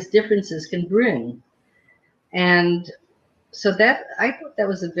everybody's differences can bring. And so that, I thought that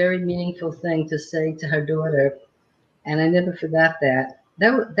was a very meaningful thing to say to her daughter. And I never forgot that.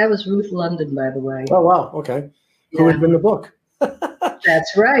 That was Ruth London, by the way. Oh, wow. Okay. Yeah. Who had been the book?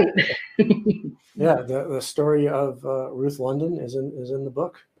 That's right. Yeah, the story of Ruth London is in the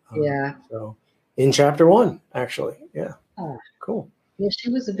book. Yeah. So in chapter 1, actually. Yeah. Oh, cool. Yeah,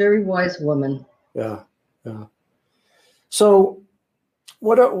 she was a very wise woman. Yeah. Yeah. So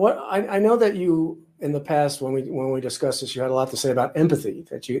what I know that you, in the past, when we discussed this, you had a lot to say about empathy,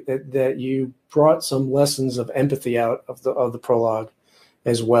 that you brought some lessons of empathy out of the prologue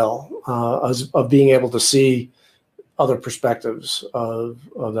as well, of being able to see other perspectives of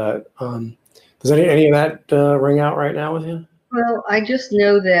that. Does any of that ring out right now with you? Well, I just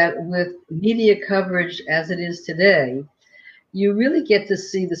know that with media coverage as it is today, you really get to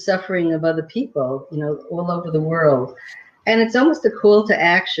see the suffering of other people, all over the world. And it's almost a call to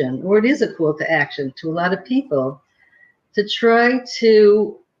action, or it is a call to action to a lot of people to try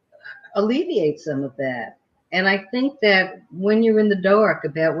to alleviate some of that. And I think that when you're in the dark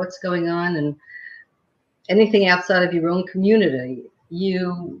about what's going on and anything outside of your own community,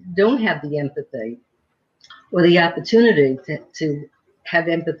 you don't have the empathy or the opportunity to have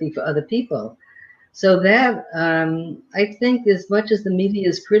empathy for other people. So that, I think, as much as the media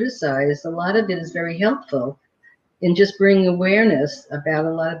is criticized, a lot of it is very helpful in just bringing awareness about a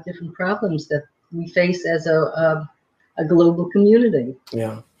lot of different problems that we face as a global community.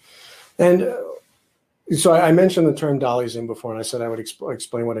 Yeah. And so I mentioned the term Dolly Zoom before, and I said I would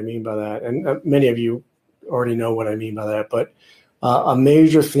explain what I mean by that. And many of you already know what I mean by that. But a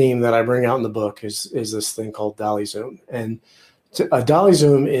major theme that I bring out in the book is this thing called Dolly Zoom. And a Dolly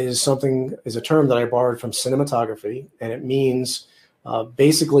Zoom is a term that I borrowed from cinematography, and it means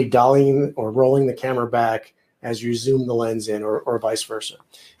basically dollying or rolling the camera back as you zoom the lens in, or vice versa.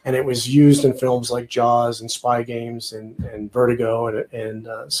 And it was used in films like Jaws and Spy Games and Vertigo and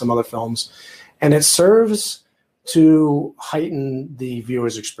some other films. And it serves to heighten the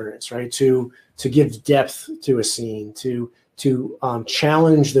viewer's experience, right? To give depth to a scene, to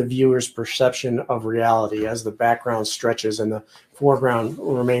challenge the viewer's perception of reality as the background stretches and the foreground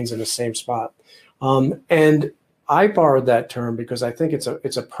remains in the same spot. And I borrowed that term because I think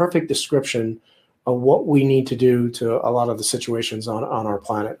it's a perfect description of what we need to do to a lot of the situations on our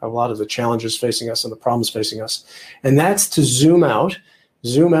planet, a lot of the challenges facing us and the problems facing us. And that's to zoom out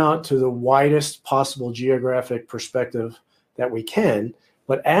to the widest possible geographic perspective that we can.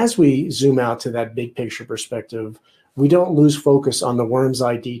 But as we zoom out to that big picture perspective, we don't lose focus on the worm's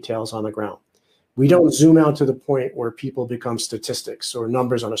eye details on the ground. We don't zoom out to the point where people become statistics or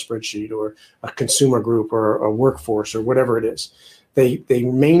numbers on a spreadsheet or a consumer group or a workforce or whatever it is. They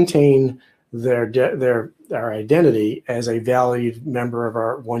maintain their identity as a valued member of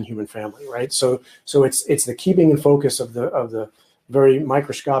our one human family, right? So it's the keeping in focus of the very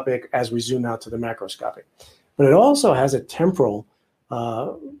microscopic as we zoom out to the macroscopic. But it also has a temporal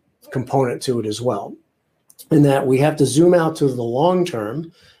component to it as well, in that we have to zoom out to the long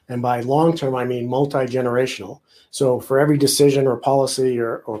term. And by long term, I mean multi-generational. So for every decision or policy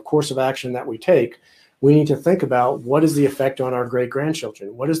or course of action that we take, we need to think about what is the effect on our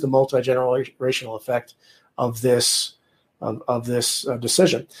great-grandchildren? What is the multi-generational effect of this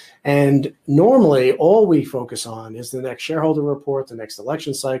decision? And normally, all we focus on is the next shareholder report, the next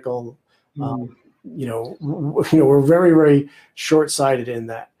election cycle. We're very, very short-sighted in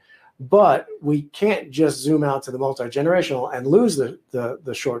that. But we can't just zoom out to the multi-generational and lose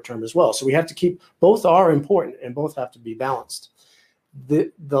the short term as well. So we have to keep, both are important and both have to be balanced.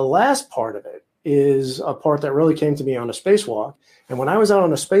 The last part of it is a part that really came to me on a spacewalk. And when I was out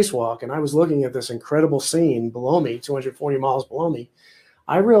on a spacewalk and I was looking at this incredible scene below me, 240 miles below me,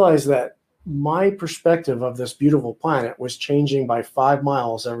 I realized that my perspective of this beautiful planet was changing by 5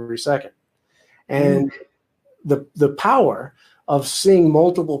 miles every second. And the power of seeing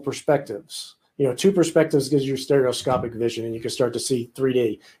multiple perspectives, two perspectives gives you stereoscopic vision, and you can start to see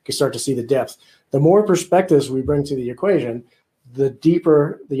 3D, you can start to see the depth. The more perspectives we bring to the equation, the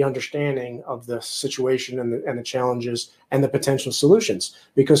deeper the understanding of the situation and the challenges and the potential solutions,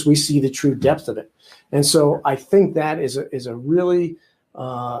 because we see the true depth of it. And so I think that is a really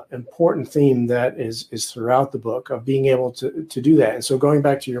important theme that is throughout the book, of being able to do that. And so going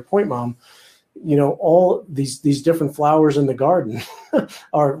back to your point, Mom, all these different flowers in the garden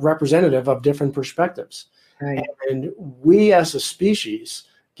are representative of different perspectives. Right. And we as a species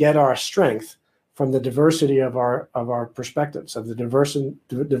get our strength from the diversity of our perspectives, of the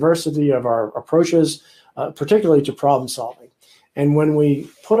diversity of our approaches, particularly to problem solving. And when we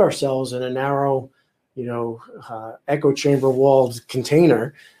put ourselves in a narrow, echo chamber walled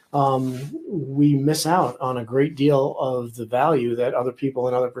container, we miss out on a great deal of the value that other people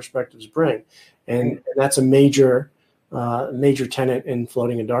and other perspectives bring. And that's a major tenet in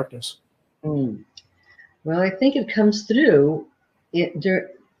Floating in Darkness. Well, I think it comes through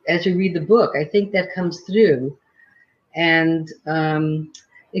as you read the book. I think that comes through, and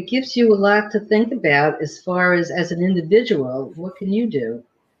it gives you a lot to think about as far as an individual. What can you do?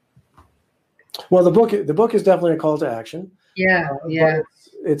 Well, the book is definitely a call to action. Yeah.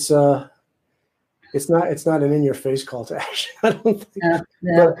 It's not an in-your-face call to action, I don't think.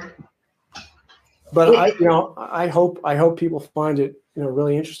 No. But I hope people find it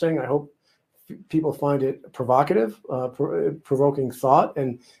really interesting. I hope people find it provocative, provoking thought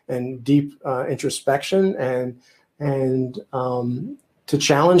and deep introspection, and to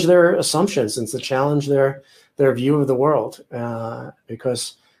challenge their assumptions and to challenge their view of the world,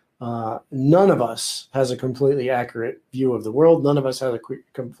 because none of us has a completely accurate view of the world. None of us has a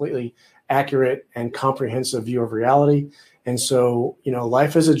completely accurate and comprehensive view of reality. And so,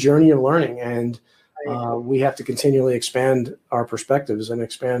 life is a journey of learning, and we have to continually expand our perspectives and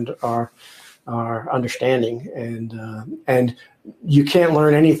expand our understanding. And you can't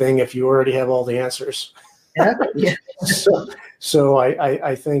learn anything if you already have all the answers. Yeah. So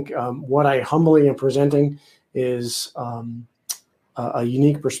I think what I humbly am presenting is a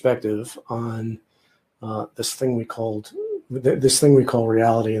unique perspective on this thing we call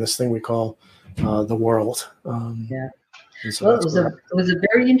reality, and this thing we call the world. So well, it was a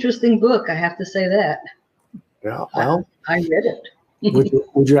very interesting book, I have to say that. Yeah, well, I read it.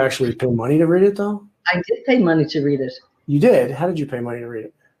 Would you actually pay money to read it, though? I did pay money to read it. You did? How did you pay money to read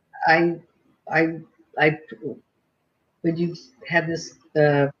it? I would you have this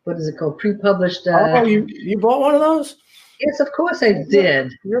what is it called, pre-published? You bought one of those? Yes, of course I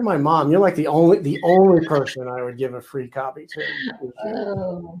did. You're my mom. You're like the only person I would give a free copy to.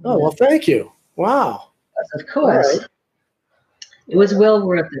 Oh, well, thank you. Wow. Of course. Right. It was well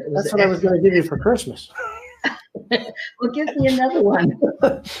worth it. That's what I was going to give you for Christmas. Well, give me another one.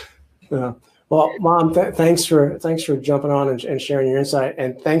 Well, Mom, thanks for jumping on and sharing your insight,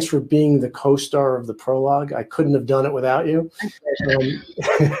 and thanks for being the co-star of the prologue. I couldn't have done it without you.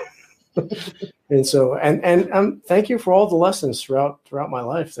 And so, and thank you for all the lessons throughout my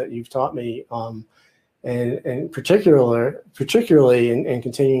life that you've taught me, and particularly in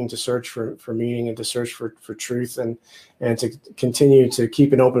continuing to search for meaning and to search for truth, and to continue to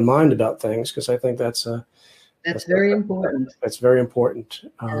keep an open mind about things, because I think that's very important. That's very important.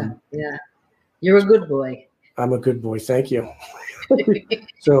 Yeah. You're a good boy. I'm a good boy. Thank you.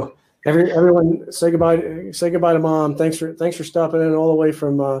 So Everyone, say goodbye. Say goodbye to Mom. Thanks for stopping in all the way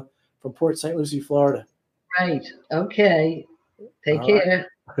from Port St. Lucie, Florida. Right. Okay. Take care.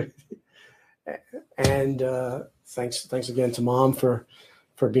 Right. And thanks again to Mom for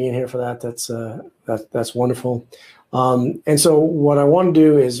being here for that. That's wonderful. And so what I want to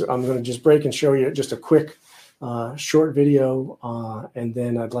do is I'm going to just break and show you just a quick short video, and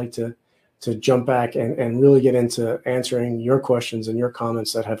then I'd like to jump back and really get into answering your questions and your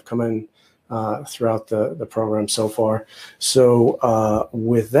comments that have come in throughout the program so far. So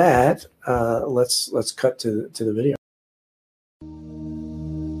with that, let's cut to the video.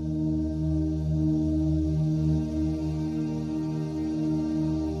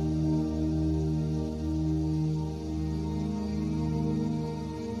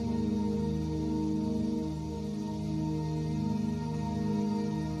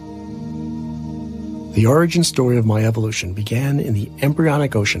 The origin story of my evolution began in the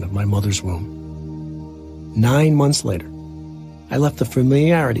embryonic ocean of my mother's womb. 9 months later, I left the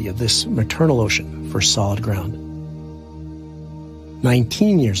familiarity of this maternal ocean for solid ground.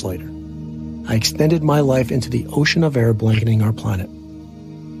 19 years later, I extended my life into the ocean of air blanketing our planet.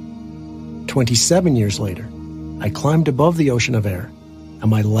 27 years later, I climbed above the ocean of air, and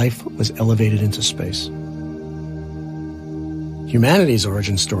my life was elevated into space. Humanity's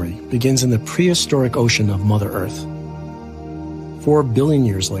origin story begins in the prehistoric ocean of Mother Earth. 4 billion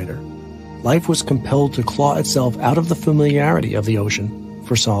years later, life was compelled to claw itself out of the familiarity of the ocean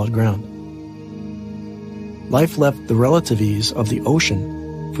for solid ground. Life left the relative ease of the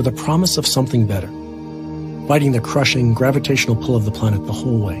ocean for the promise of something better, fighting the crushing gravitational pull of the planet the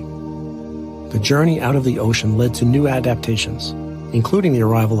whole way. The journey out of the ocean led to new adaptations, including the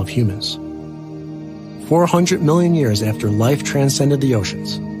arrival of humans. 400 million years after life transcended the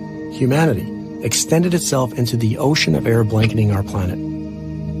oceans, humanity extended itself into the ocean of air blanketing our planet.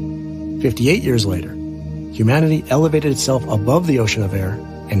 58 years later, humanity elevated itself above the ocean of air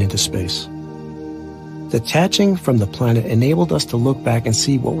and into space. Detaching from the planet enabled us to look back and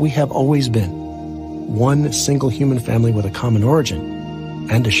see what we have always been: one single human family with a common origin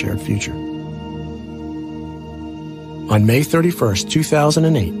and a shared future. On May 31st,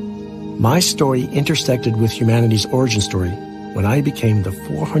 2008, my story intersected with humanity's origin story when I became the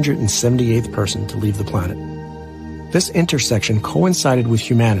 478th person to leave the planet. This intersection coincided with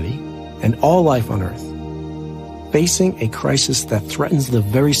humanity and all life on Earth, facing a crisis that threatens the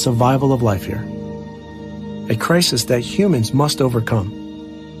very survival of life here. A crisis that humans must overcome.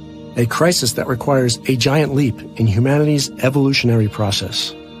 A crisis that requires a giant leap in humanity's evolutionary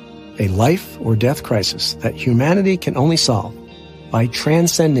process. A life or death crisis that humanity can only solve by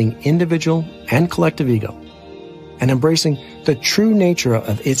transcending individual and collective ego and embracing the true nature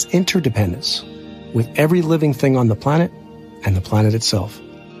of its interdependence with every living thing on the planet and the planet itself.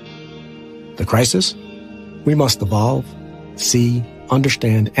 The crisis? We must evolve, see,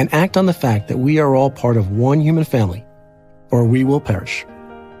 understand, and act on the fact that we are all part of one human family, or we will perish.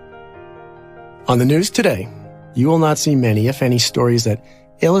 On the news today, you will not see many, if any, stories that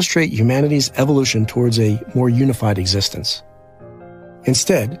illustrate humanity's evolution towards a more unified existence.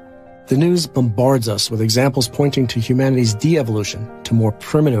 Instead, the news bombards us with examples pointing to humanity's de-evolution to more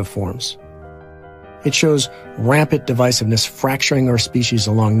primitive forms. It shows rampant divisiveness fracturing our species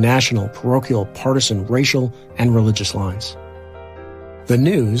along national, parochial, partisan, racial, and religious lines. The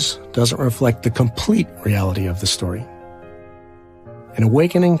news doesn't reflect the complete reality of the story. An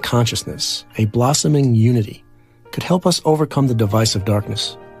awakening consciousness, a blossoming unity, could help us overcome the divisive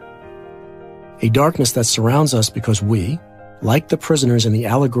darkness. A darkness that surrounds us because we, like the prisoners in the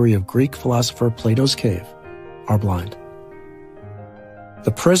allegory of Greek philosopher Plato's cave, are blind.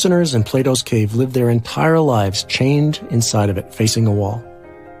 The prisoners in Plato's cave lived their entire lives chained inside of it, facing a wall.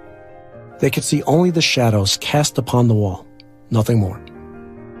 They could see only the shadows cast upon the wall, nothing more.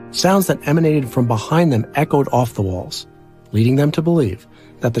 Sounds that emanated from behind them echoed off the walls, leading them to believe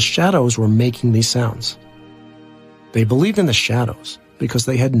that the shadows were making these sounds. They believed in the shadows because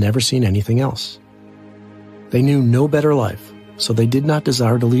they had never seen anything else. They knew no better life, so they did not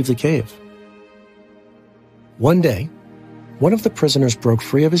desire to leave the cave. One day, one of the prisoners broke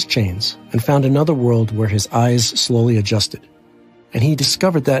free of his chains and found another world where his eyes slowly adjusted, and he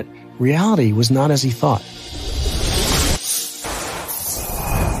discovered that reality was not as he thought.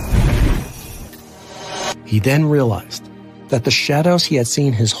 He then realized that the shadows he had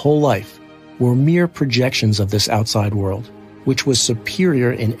seen his whole life were mere projections of this outside world, which was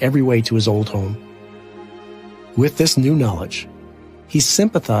superior in every way to his old home. With this new knowledge, he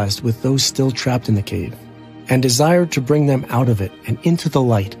sympathized with those still trapped in the cave and desired to bring them out of it and into the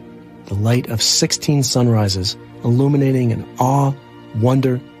light of 16 sunrises illuminating in awe,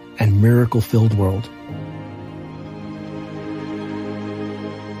 wonder, and miracle-filled world.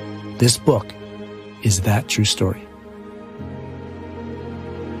 This book is that true story.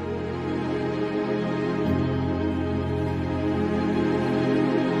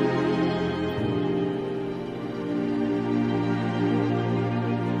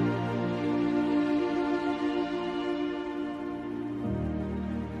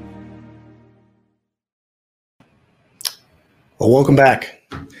 Well, welcome back.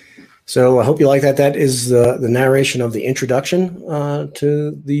 So I hope you like that. That is the narration of the introduction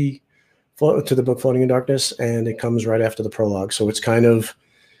to the book Floating in Darkness, and it comes right after the prologue. So it's kind of,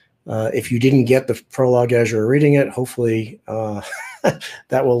 if you didn't get the prologue as you're reading it, hopefully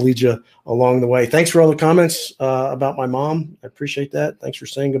that will lead you along the way. Thanks for all the comments about my mom. I appreciate that. Thanks for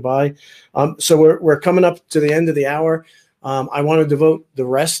saying goodbye. So we're coming up to the end of the hour. I want to devote the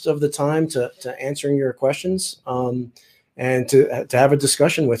rest of the time to answering your questions. And to have a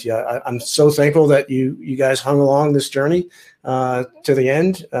discussion with you. I'm so thankful that you guys hung along this journey to the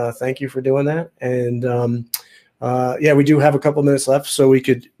end. Thank you for doing that. And yeah, we do have a couple minutes left, so we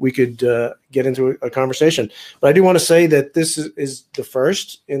could get into a conversation. But I do want to say that this is the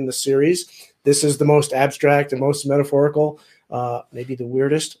first in the series. This is the most abstract and most metaphorical, maybe the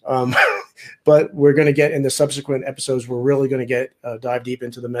weirdest. But we're going to get in the subsequent episodes. We're really going to get dive deep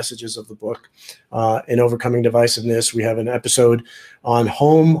into the messages of the book in Overcoming Divisiveness. We have an episode on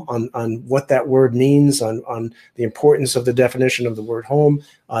home, on what that word means, on the importance of the definition of the word home.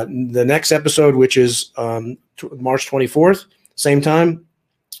 The next episode, which is March 24th, same time,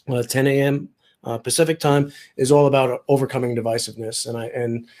 10 a.m. Pacific time, is all about overcoming divisiveness.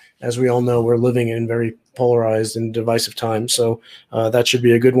 And as we all know, we're living in very polarized and divisive times. So that should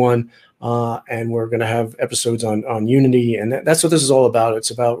be a good one. And we're going to have episodes on unity. And that's what this is all about. It's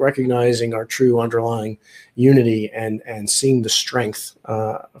about recognizing our true underlying unity and seeing the strength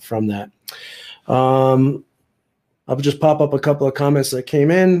from that. I'll just pop up a couple of comments that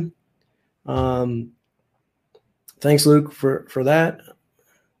came in. Thanks, Luke, for that.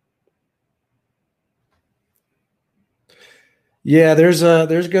 Yeah, there's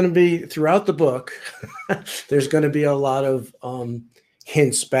going to be, throughout the book, there's going to be a lot of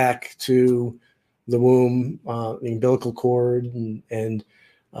hints back to the womb, the umbilical cord, and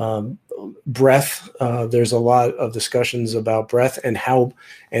breath. There's a lot of discussions about breath and how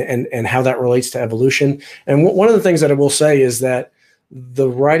and how that relates to evolution. And one of the things that I will say is that the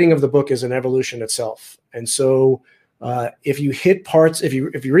writing of the book is an evolution itself. And so if you hit parts, if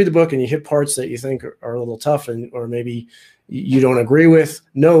you read the book and you hit parts that you think are a little tough or maybe you don't agree with,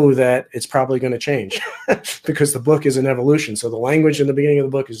 know that it's probably going to change because the book is an evolution. So the language in the beginning of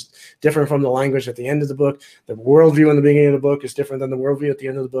the book is different from the language at the end of the book. The worldview in the beginning of the book is different than the worldview at the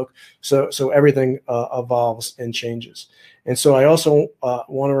end of the book. So everything evolves and changes. And so I also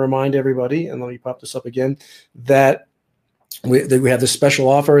want to remind everybody, and let me pop this up again, that we have this special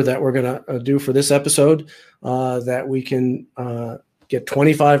offer that we're going to do for this episode that we can get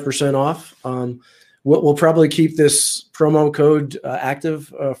 25% off. We'll probably keep this promo code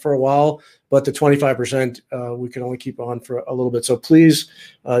active for a while, but the 25% we can only keep on for a little bit. So please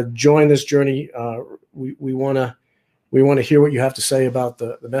join this journey. We want to hear what you have to say about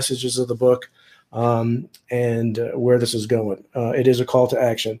the messages of the book and where this is going. It is a call to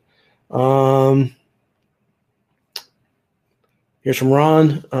action. Here's from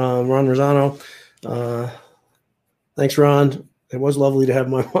Ron Rosano. Thanks, Ron. It was lovely to have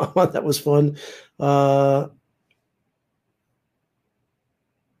my mom on. That was fun.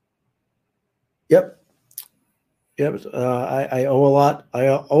 Yep. I owe a lot. I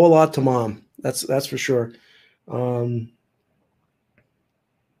owe a lot to Mom. That's for sure.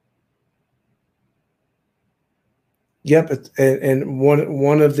 Yep. And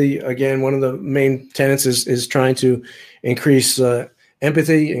one of the main tenets is trying to increase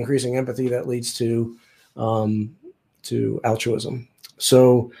empathy. Increasing empathy that leads to altruism.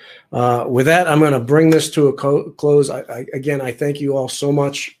 So with that, I'm going to bring this to a close. I thank you all so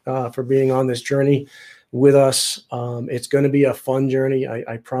much for being on this journey with us. It's going to be a fun journey,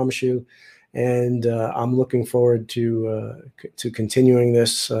 I promise you. And I'm looking forward to continuing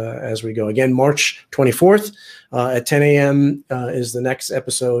this as we go. Again, March 24th at 10 a.m. Is the next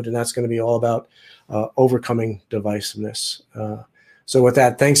episode, and that's going to be all about overcoming divisiveness. So with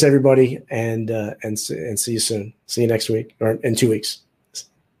that, thanks everybody, and see you soon. See you next week or in 2 weeks.